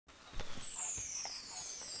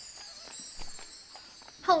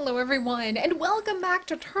Hello everyone, and welcome back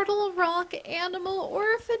to Turtlerock Animal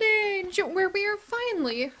Orphanage, where we are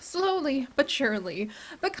finally, slowly but surely,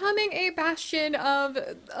 becoming a bastion of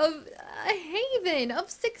a haven of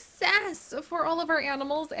success for all of our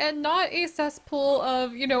animals, and not a cesspool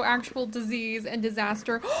of, actual disease and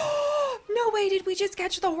disaster. No way, did we just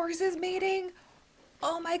catch the horses mating?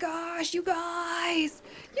 Oh my gosh, you guys!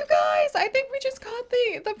 You guys! I think we just caught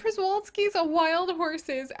the Przewalski's wild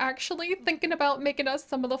horses actually thinking about making us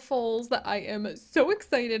some of the foals that I am so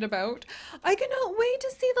excited about. I cannot wait to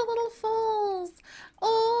see the little foals!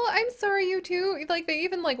 Oh, I'm sorry you two. Like, they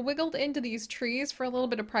even wiggled into these trees for a little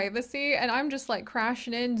bit of privacy, and I'm just like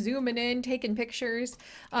crashing in, zooming in, taking pictures.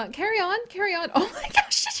 Carry on, carry on. Oh my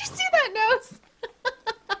gosh, did you see that nose?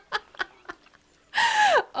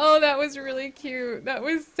 Oh, that was really cute. That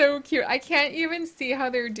was so cute. I can't even see how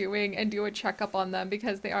they're doing and do a checkup on them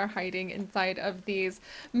because they are hiding inside of these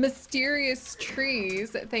mysterious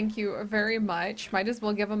trees. Thank you very much. Might as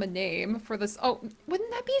well give them a name for this. Oh,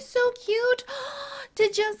 wouldn't that be so cute? To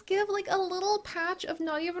just give like a little patch of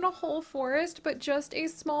not even a whole forest, but just a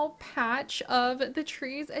small patch of the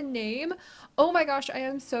trees a name. Oh my gosh, I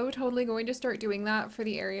am so totally going to start doing that for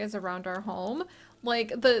the areas around our home. Like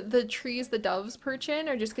the trees the doves perch in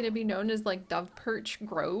are just going to be known as like Dove Perch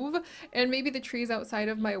Grove, and maybe the trees outside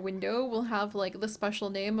of my window will have like the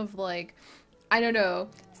special name of like, I don't know,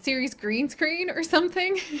 Seri's green screen or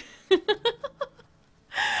something.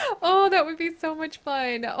 Oh, that would be so much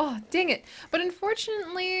fun. Oh, dang it. But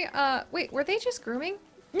unfortunately, wait, were they just grooming?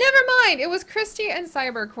 Never mind! It was Christy and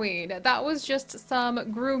Cyber Queen. That was just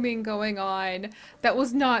some grooming going on. That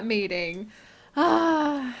was not mating.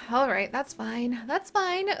 Ah, alright, that's fine. That's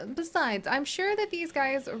fine. Besides, I'm sure that these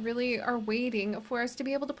guys really are waiting for us to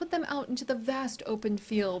be able to put them out into the vast open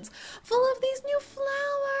fields full of these new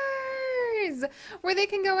flowers, where they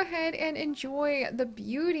can go ahead and enjoy the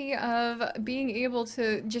beauty of being able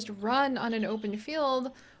to just run on an open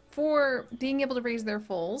field for being able to raise their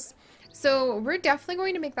foals. So we're definitely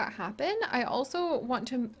going to make that happen. I also want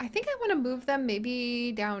to, I think I want to move them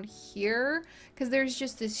maybe down here because there's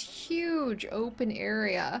just this huge open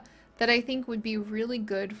area that I think would be really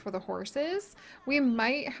good for the horses. We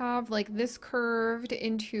might have like this curved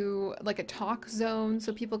into like a talk zone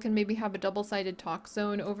so people can maybe have a double-sided talk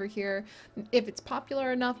zone over here. If it's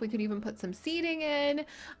popular enough, we could even put some seating in.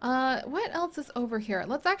 What else is over here?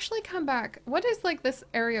 Let's actually come back. What is like this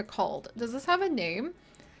area called? Does this have a name?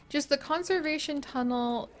 Just the conservation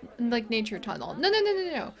tunnel, like nature tunnel.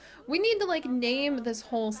 No. We need to like name this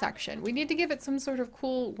whole section. We need to give it some sort of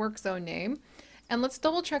cool work zone name. And let's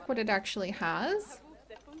double check what it actually has.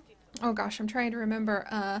 Oh gosh, I'm trying to remember.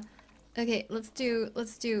 Okay, let's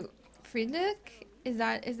do Friedrich. Is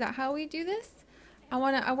that how we do this? I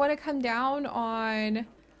wanna come down on,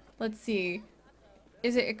 let's see.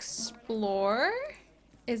 Is it explore?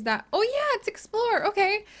 Is that, oh yeah, it's explore.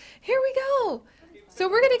 Okay, here we go. So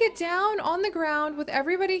we're going to get down on the ground with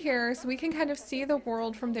everybody here so we can kind of see the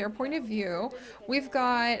world from their point of view. We've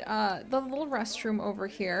got the little restroom over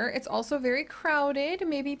here. It's also very crowded.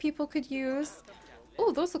 Maybe people could use...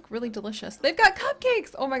 Oh, those look really delicious. They've got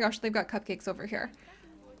cupcakes! Oh my gosh, they've got cupcakes over here.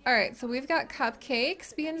 Alright, so we've got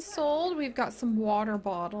cupcakes being sold. We've got some water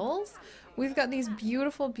bottles. We've got these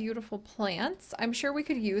beautiful, beautiful plants. I'm sure we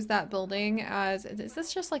could use that building as... Is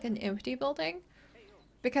this just like an empty building?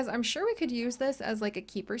 Because I'm sure we could use this as like a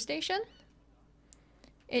keeper station.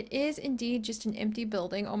 It is indeed just an empty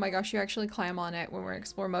building. Oh my gosh, you actually climb on it when we're in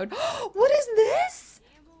explore mode. What is this?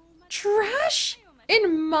 Trash?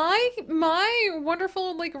 In my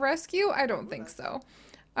wonderful like rescue? I don't think so.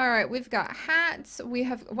 Alright, we've got hats. We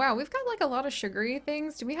have, wow, we've got like a lot of sugary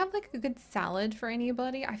things. Do we have like a good salad for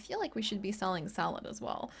anybody? I feel like we should be selling salad as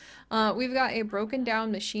well. We've got a broken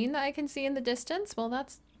down machine that I can see in the distance. Well,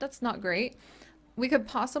 that's not great. We could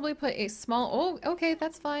possibly put a small... Oh, okay,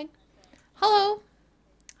 that's fine. Hello.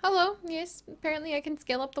 Hello. Yes, apparently I can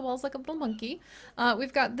scale up the walls like a little monkey.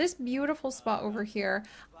 We've got this beautiful spot over here.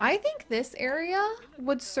 I think this area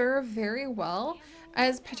would serve very well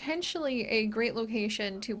as potentially a great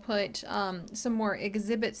location to put some more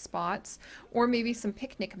exhibit spots or maybe some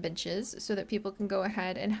picnic benches so that people can go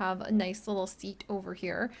ahead and have a nice little seat over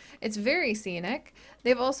here. It's very scenic.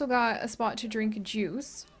 They've also got a spot to drink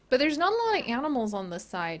juice. But there's not a lot of animals on this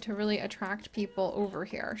side to really attract people over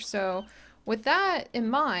here. So with that in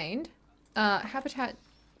mind, habitat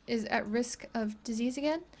is at risk of disease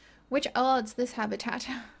again. Which, oh, it's this habitat.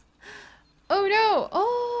 Oh no!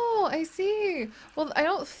 Oh, I see. Well, I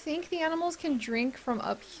don't think the animals can drink from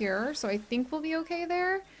up here, so I think we'll be okay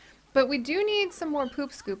there. But we do need some more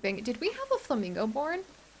poop scooping. Did we have a flamingo born?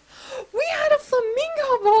 We had a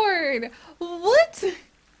flamingo born! What?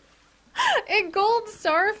 A gold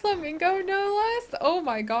star flamingo, no less. Oh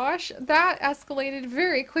my gosh, that escalated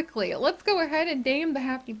very quickly. Let's go ahead and name the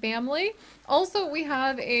happy family. Also, we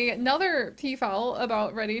have another peafowl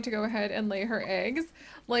about ready to go ahead and lay her eggs.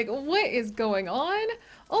 Like, what is going on?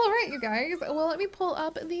 All right, you guys. Well, let me pull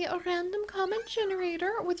up the random comment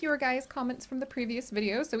generator with your guys' comments from the previous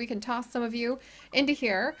video so we can toss some of you into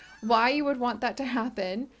here. Why you would want that to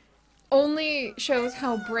happen only shows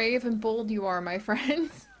how brave and bold you are, my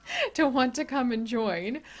friends, to want to come and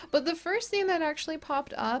join. But the first thing that actually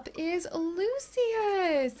popped up is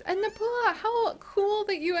Lucius and Napua. How cool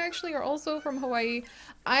that you actually are also from Hawaii.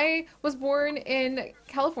 I was born in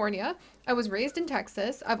California. I was raised in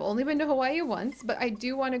Texas. I've only been to Hawaii once, but I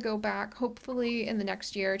do want to go back hopefully in the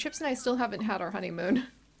next year. Chips and I still haven't had our honeymoon.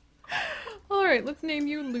 All right, let's name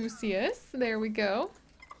you Lucius. There we go.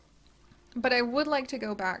 But I would like to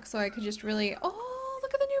go back so I could just really, oh,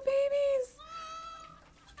 look at the new babies!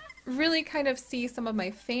 Really kind of see some of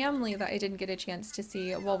my family that I didn't get a chance to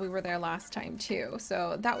see while we were there last time too.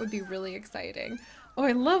 So that would be really exciting. Oh,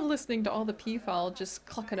 I love listening to all the peafowl just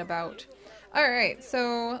clucking about. All right,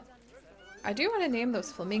 so I do want to name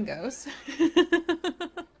those flamingos.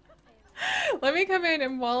 Let me come in,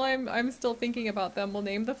 and while I'm still thinking about them, we'll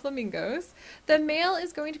name the flamingos. The male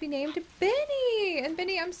is going to be named Benny. And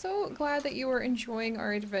Benny, I'm so glad that you are enjoying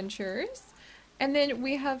our adventures. And then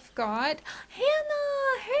we have got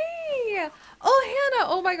Hannah. Hey! Oh,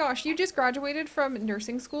 Hannah! Oh my gosh, you just graduated from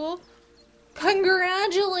nursing school.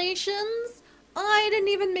 Congratulations! I didn't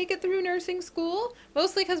even make it through nursing school.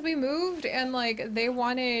 Mostly because we moved and like they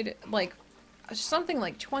wanted like something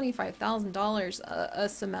like $25,000 a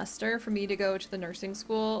semester for me to go to the nursing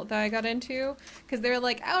school that I got into, because they're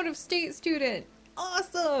like out-of-state student,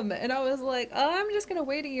 awesome, and I was like, oh, I'm just gonna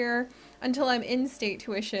wait a year until I'm in-state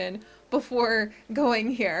tuition before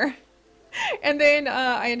going here. And then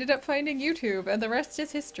I ended up finding YouTube, and the rest is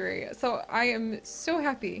history. So I am so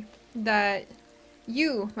happy that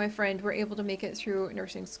you, my friend, were able to make it through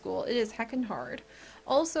nursing school. It is heckin' hard.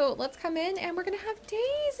 Also, let's come in and we're gonna have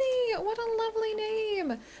Daisy. What a lovely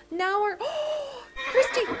name. Now we're, oh,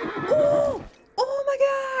 Christy. Oh, oh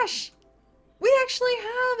my gosh. We actually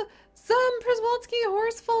have some Przewalski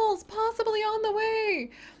horsefulls possibly on the way.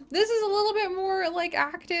 This is a little bit more like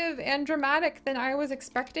active and dramatic than I was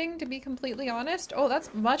expecting, to be completely honest. Oh,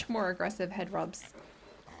 that's much more aggressive head rubs.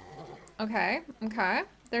 Okay, okay.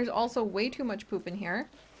 There's also way too much poop in here.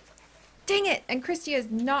 Dang it! And Christy is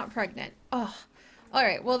not pregnant. Oh.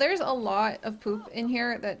 Alright, well there's a lot of poop in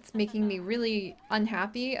here that's making me really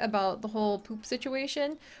unhappy about the whole poop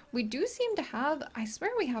situation. We do seem to have, I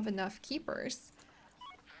swear we have enough keepers.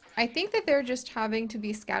 I think that they're just having to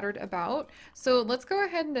be scattered about. So let's go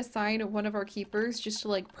ahead and assign one of our keepers just to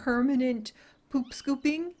like permanent poop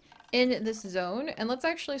scooping in this zone. And let's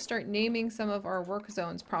actually start naming some of our work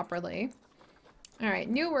zones properly. Alright,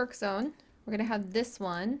 new work zone. We're gonna have this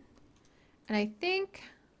one. And I think,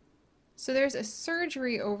 so there's a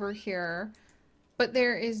surgery over here, but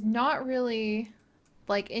there is not really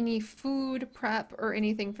like any food prep or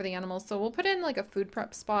anything for the animals. So we'll put in like a food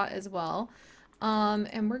prep spot as well.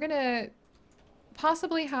 And we're gonna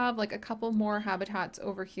possibly have like a couple more habitats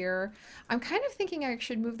over here. I'm kind of thinking I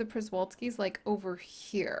should move the Przewalskis like over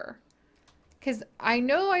here. Because I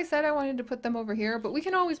know I said I wanted to put them over here, but we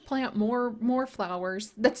can always plant more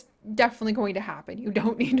flowers. That's definitely going to happen. You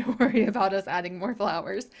don't need to worry about us adding more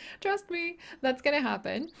flowers. Trust me, that's going to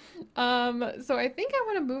happen. So I think I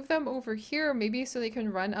want to move them over here, maybe so they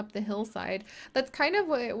can run up the hillside. That's kind of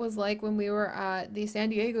what it was like when we were at the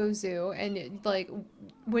San Diego Zoo, and like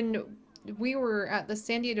when we were at the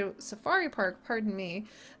San Diego Safari Park, pardon me,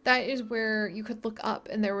 that is where you could look up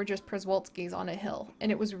and there were just Przewalskis on a hill,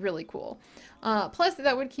 and it was really cool. Plus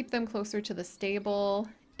that would keep them closer to the stable.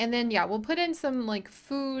 And then yeah, we'll put in some like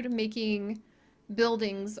food making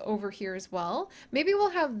buildings over here as well. Maybe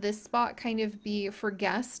we'll have this spot kind of be for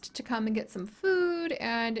guests to come and get some food,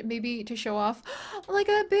 and maybe to show off like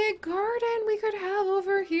a big garden we could have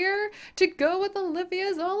over here to go with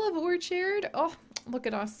Olivia's olive orchard. Oh, look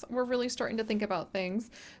at us. We're really starting to think about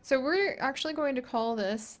things. So we're actually going to call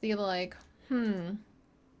this the like,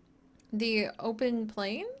 the open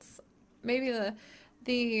plains? Maybe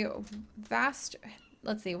the vast,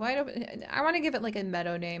 let's see, wide open. I want to give it like a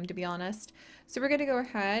meadow name, to be honest. So we're going to go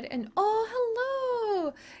ahead and, oh,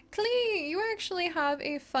 hello! Klee, you actually have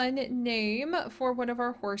a fun name for one of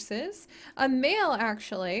our horses. A male,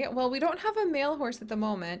 actually. Well, we don't have a male horse at the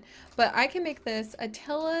moment, but I can make this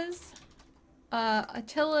Attila's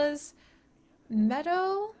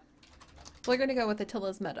Meadow. We're going to go with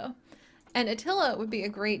Attila's Meadow. And Attila would be a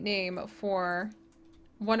great name for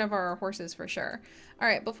one of our horses for sure. All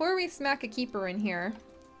right, before we smack a keeper in here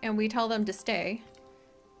and we tell them to stay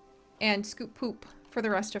and scoop poop for the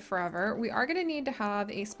rest of forever, we are going to need to have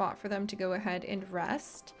a spot for them to go ahead and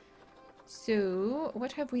rest. So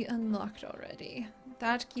what have we unlocked already?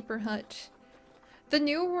 That keeper hut. The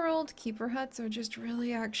New World keeper huts are just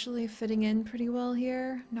really actually fitting in pretty well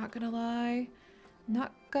here. Not gonna lie.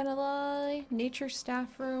 Not gonna lie. Nature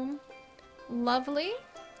staff room. Lovely.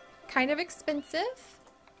 Kind of expensive.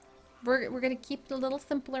 We're gonna keep it a little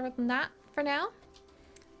simpler than that for now.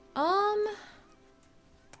 And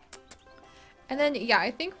then, yeah, I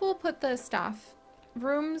think we'll put the staff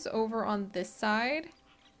rooms over on this side.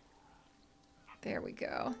 There we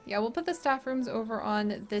go. Yeah, we'll put the staff rooms over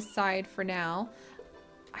on this side for now.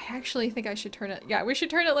 I actually think I should turn it, yeah, we should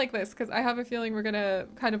turn it like this because I have a feeling we're gonna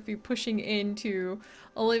kind of be pushing into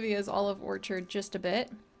Olivia's olive orchard just a bit.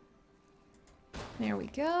 There we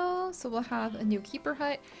go. So we'll have a new keeper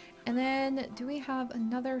hut. And then do we have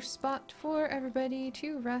another spot for everybody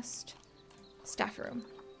to rest? Staff room.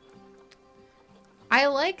 I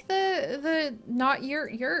like the not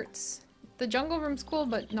yurts. The jungle room's cool,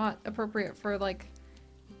 but not appropriate for like,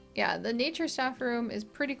 yeah, the nature staff room is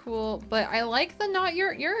pretty cool, but I like the not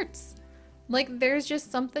yurts. Like there's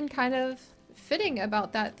just something kind of fitting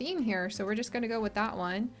about that theme here. So we're just gonna go with that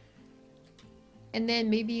one. And then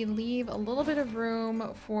maybe leave a little bit of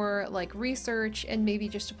room for like research and maybe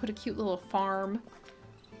just to put a cute little farm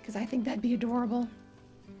because I think that'd be adorable.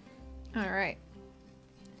 All right.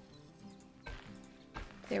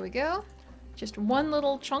 There we go. Just one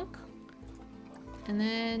little chunk. And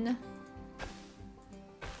then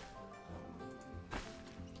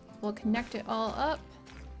we'll connect it all up.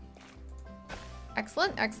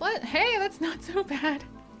 Excellent, excellent. Hey, that's not so bad.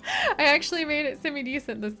 I actually made it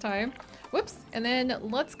semi-decent this time. Whoops. And then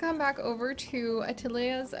let's come back over to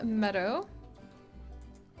Atelia's meadow.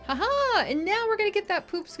 Haha! And now we're gonna get that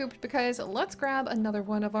poop scooped because let's grab another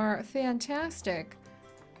one of our fantastic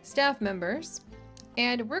staff members.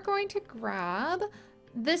 And we're going to grab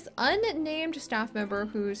this unnamed staff member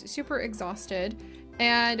who's super exhausted.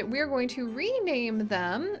 And we're going to rename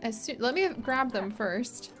them as soon. Let me grab them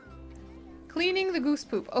first. Cleaning the goose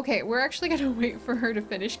poop. Okay, we're actually gonna wait for her to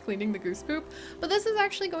finish cleaning the goose poop, but this is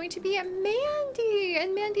actually going to be Mandy.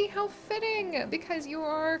 And Mandy, how fitting, because you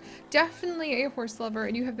are definitely a horse lover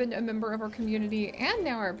and you have been a member of our community and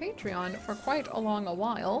now our Patreon for quite a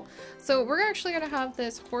while. So we're actually gonna have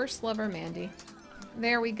this horse lover Mandy.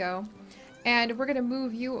 There we go. And we're gonna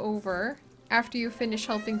move you over after you finish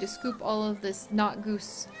helping to scoop all of this not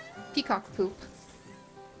goose peacock poop.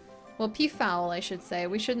 Well, peafowl, I should say.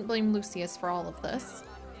 We shouldn't blame Lucius for all of this.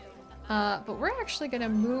 But we're actually gonna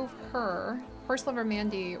move her, horse lover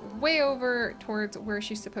Mandy, way over towards where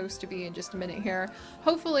she's supposed to be in just a minute here.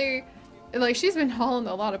 Hopefully, like, she's been hauling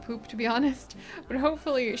a lot of poop, to be honest, but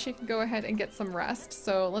hopefully she can go ahead and get some rest.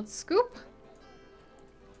 So let's scoop.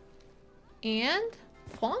 And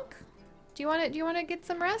plonk. Do you wanna get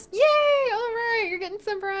some rest? Yay! All right, you're getting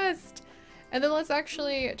some rest. And then let's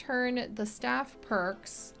actually turn the staff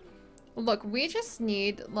perks. Look, we just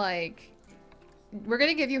need, like, we're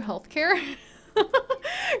gonna give you healthcare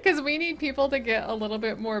because we need people to get a little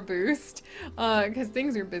bit more boost because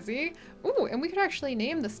things are busy. Ooh, and we could actually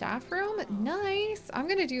name the staff room. Nice. I'm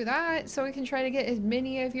gonna do that so we can try to get as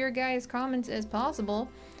many of your guys' comments as possible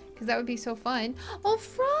because that would be so fun. Oh,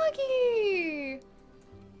 Froggy!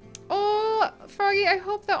 Oh, Froggy, I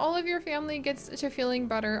hope that all of your family gets to feeling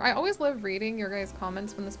better. I always love reading your guys'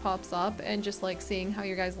 comments when this pops up and just like seeing how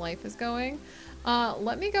your guys' life is going.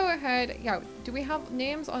 Let me go ahead. Yeah, do we have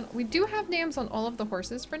names on? We do have names on all of the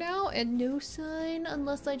horses for now, and no sign,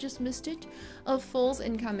 unless I just missed it, of foals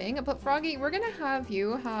incoming. But Froggy, we're gonna have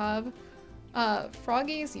you have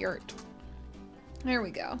Froggy's yurt. There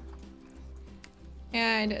we go.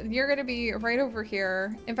 And you're gonna be right over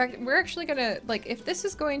here. In fact, we're actually gonna, like, if this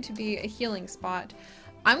is going to be a healing spot,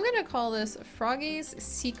 I'm gonna call this Froggy's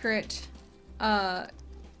secret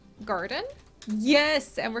garden.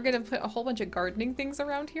 Yes, and we're gonna put a whole bunch of gardening things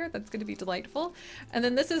around here. That's gonna be delightful. And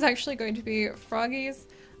then this is actually going to be Froggy's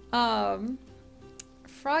veggie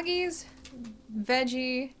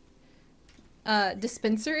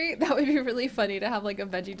dispensary. That would be really funny to have like a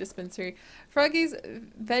veggie dispensary. Froggy's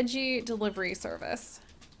veggie delivery service.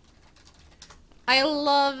 I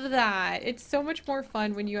love that. It's so much more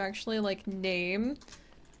fun when you actually like name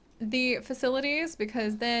the facilities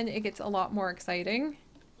because then it gets a lot more exciting.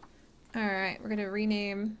 All right, we're gonna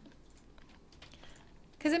rename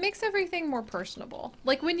Because it makes everything more personable.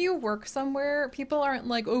 Like when you work somewhere, people aren't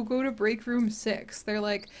like, oh, go to break room 6. They're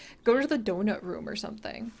like, go to the donut room or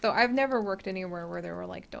something. Though I've never worked anywhere where there were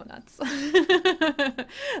like donuts.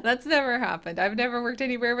 That's never happened. I've never worked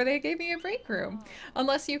anywhere where they gave me a break room.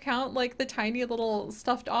 Unless you count like the tiny little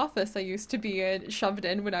stuffed office I used to be in, shoved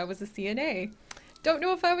in when I was a CNA. Don't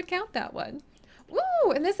know if I would count that one.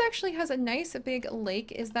 Woo! And this actually has a nice big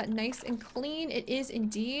lake. Is that nice and clean? It is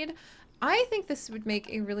indeed. I think this would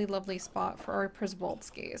make a really lovely spot for our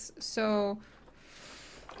Przewalski's. So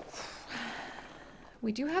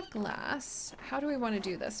we do have glass. How do we want to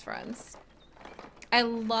do this, friends? I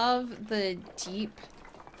love the deep.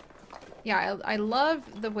 Yeah, I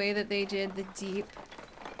love the way that they did the deep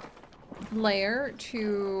layer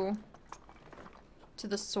to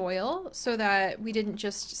the soil so that we didn't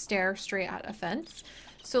just stare straight at a fence.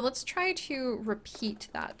 So let's try to repeat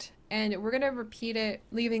that. And we're gonna repeat it,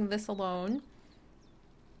 leaving this alone.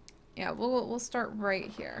 Yeah, we'll start right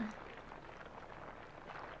here.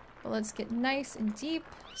 But let's get nice and deep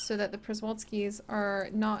so that the Przewalski's are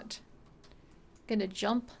not gonna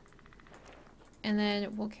jump. And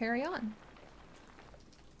then we'll carry on.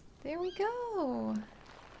 There we go.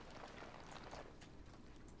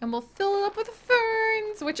 And we'll fill it up with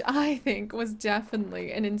ferns, which I think was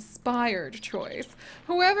definitely an inspired choice.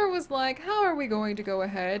 Whoever was like, how are we going to go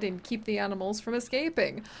ahead and keep the animals from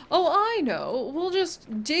escaping? Oh, I know. We'll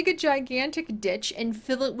just dig a gigantic ditch and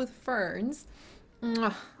fill it with ferns.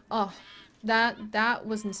 Oh, that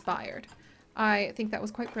was inspired. I think that was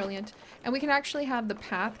quite brilliant. And we can actually have the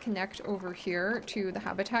path connect over here to the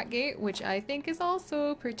habitat gate, which I think is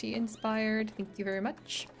also pretty inspired. Thank you very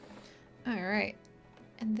much. All right.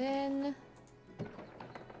 And then,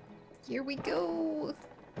 here we go.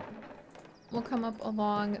 We'll come up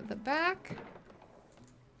along the back.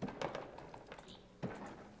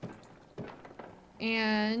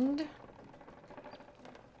 And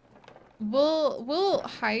we'll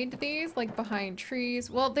hide these like behind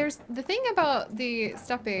trees. Well, there's the thing about the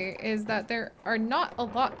steppe is that there are not a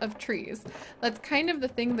lot of trees. That's kind of the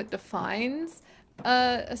thing that defines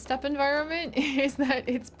a steppe environment is that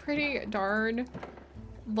it's pretty darn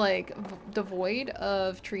like devoid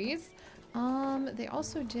of trees. They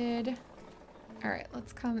also did. All right,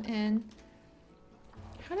 let's come in.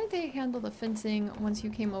 How did they handle the fencing once you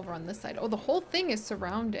came over on this side? Oh, the whole thing is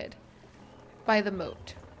surrounded by the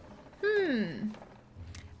moat.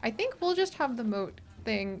 I think we'll just have the moat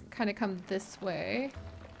thing kind of come this way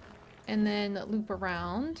and then loop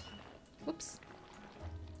around. Whoops.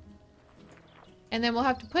 And then we'll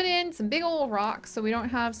have to put in some big old rocks so we don't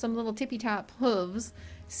have some little tippy-tap hooves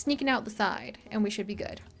sneaking out the side, and we should be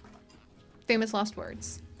good. Famous last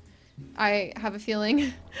words. I have a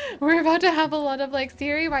feeling we're about to have a lot of like,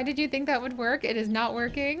 Seri, why did you think that would work? It is not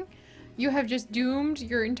working. You have just doomed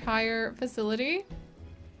your entire facility.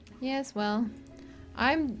 Yes, well,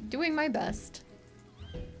 I'm doing my best.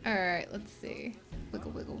 Alright, let's see.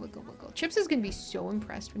 Wiggle, wiggle, wiggle, wiggle. Chips is going to be so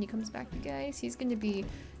impressed when he comes back, you guys. He's going to be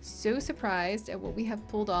so surprised at what we have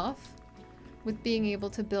pulled off with being able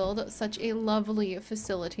to build such a lovely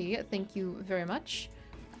facility. Thank you very much.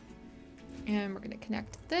 And we're going to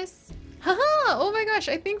connect this. Haha! Oh my gosh,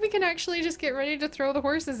 I think we can actually just get ready to throw the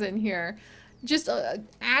horses in here. Just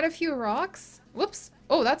add a few rocks. Whoops.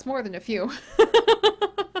 Oh, that's more than a few.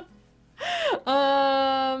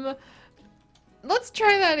 Let's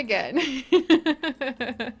try that again.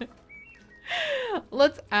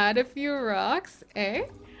 Let's add a few rocks, eh?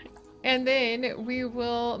 And then we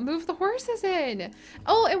will move the horses in.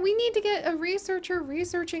 Oh, and we need to get a researcher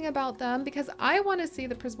researching about them because I want to see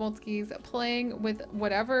the Przewalski's playing with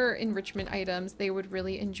whatever enrichment items they would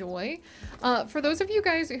really enjoy. For those of you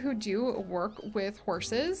guys who do work with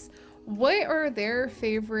horses, what are their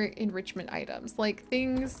favorite enrichment items? Like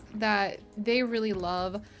things that they really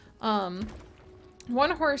love.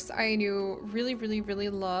 One horse I knew really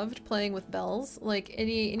loved playing with bells. Like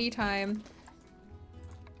anytime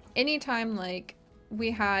like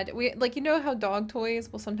we like, you know how dog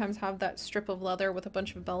toys will sometimes have that strip of leather with a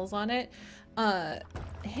bunch of bells on it?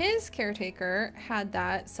 His caretaker had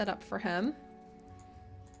that set up for him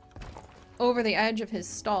over the edge of his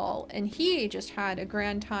stall, and he just had a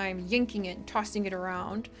grand time yanking it and tossing it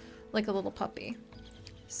around like a little puppy.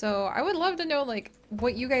 So I would love to know like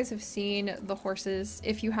what you guys have seen the horses,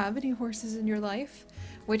 if you have any horses in your life,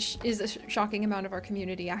 which is a shocking amount of our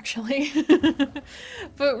community actually.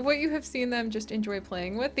 But what you have seen them just enjoy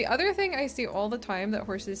playing with. The other thing I see all the time that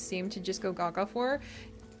horses seem to just go gaga for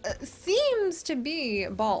seems to be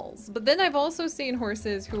balls. But then I've also seen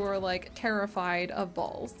horses who are like terrified of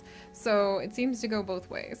balls. So it seems to go both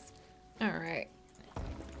ways. All right.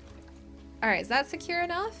 All right, is that secure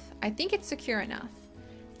enough? I think it's secure enough.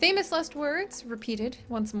 Famous last words repeated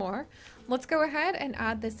once more. Let's go ahead and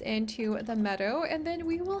add this into the meadow, and then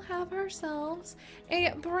we will have ourselves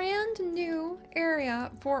a brand new area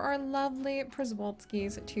for our lovely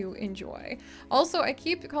Przewalskis to enjoy. Also, I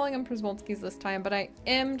keep calling them Przewalskis this time, but I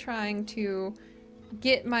am trying to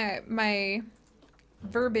get my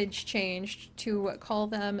verbiage changed to call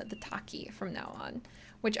them the Taki from now on,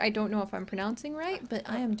 which I don't know if I'm pronouncing right, but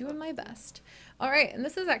I am doing my best. All right, and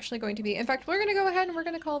this is actually going to be, in fact, we're going to go ahead and we're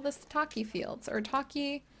going to call this Taki Fields, or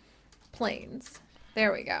Taki Plains.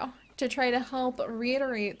 There we go. To try to help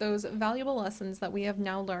reiterate those valuable lessons that we have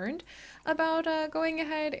now learned about going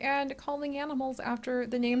ahead and calling animals after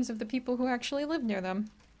the names of the people who actually live near them.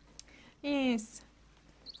 Yes.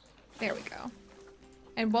 There we go.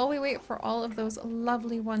 And while we wait for all of those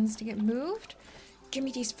lovely ones to get moved, give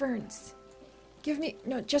me these ferns. Give me,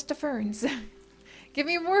 no, just the ferns. Give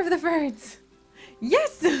me more of the ferns.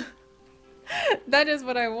 Yes! That is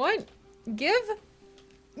what I want. Give.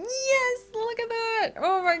 Yes, look at that.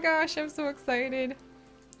 Oh my gosh, I'm so excited.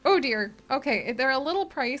 Oh dear. Okay, they're a little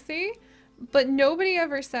pricey, but nobody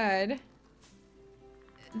ever said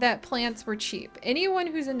that plants were cheap. Anyone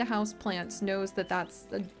who's into house plants knows that that's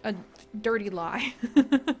a dirty lie.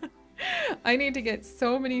 I need to get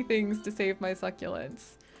so many things to save my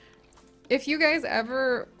succulents. If you guys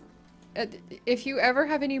ever, if you ever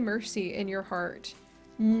have any mercy in your heart,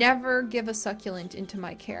 never give a succulent into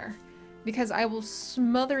my care, because I will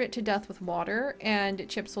smother it to death with water and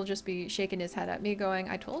Chips will just be shaking his head at me going,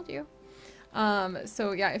 I told you.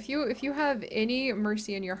 So yeah, if you have any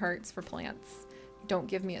mercy in your hearts for plants, don't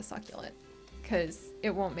give me a succulent, because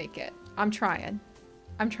it won't make it. I'm trying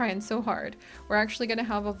so hard. We're actually going to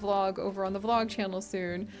have a vlog over on the vlog channel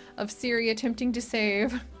soon of Seri attempting to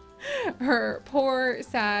save her poor,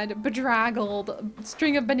 sad, bedraggled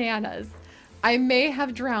string of bananas. I may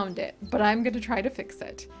have drowned it, but I'm going to try to fix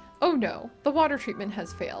it. Oh no, the water treatment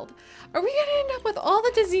has failed. Are we going to end up with all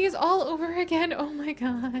the disease all over again? Oh my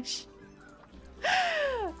gosh.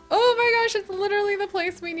 Oh my gosh, it's literally the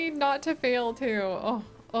place we need not to fail to.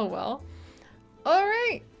 Oh well. All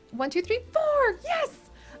right, 1, 2, 3, 4. Yes.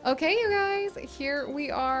 Okay, you guys, here we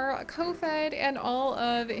are. Co-fed and all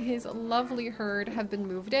of his lovely herd have been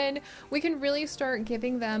moved in. We can really start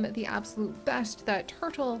giving them the absolute best that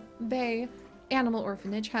Turtle Bay Animal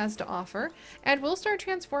Orphanage has to offer, and we'll start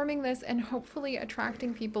transforming this and hopefully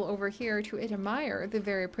attracting people over here to admire the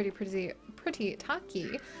very pretty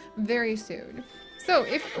Taki very soon. So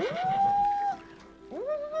if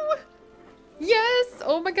ooh, yes,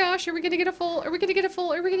 oh my gosh, are we gonna get a full? Are we gonna get a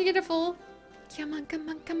full? Are we gonna get a full? Come on, come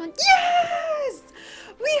on, come on. Yes!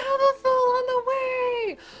 We have a full on the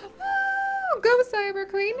way! Woo! Go Cyber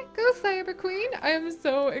Queen! Go Cyber Queen! I am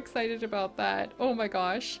so excited about that. Oh my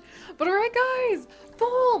gosh. But alright guys,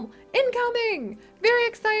 full incoming! Very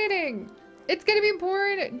exciting! It's gonna be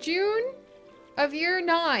born June of year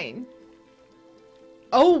 9.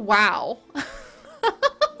 Oh wow.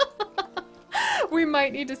 We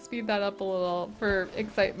might need to speed that up a little for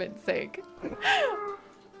excitement's sake.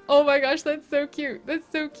 Oh my gosh, that's so cute. That's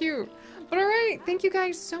so cute. But alright, thank you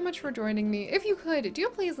guys so much for joining me. If you could, do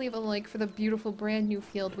please leave a like for the beautiful brand new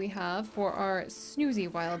field we have for our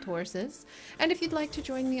snoozy wild horses. And if you'd like to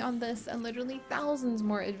join me on this and literally thousands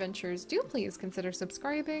more adventures, do please consider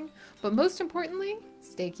subscribing. But most importantly,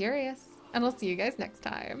 stay curious. And I'll see you guys next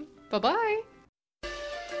time. Bye-bye!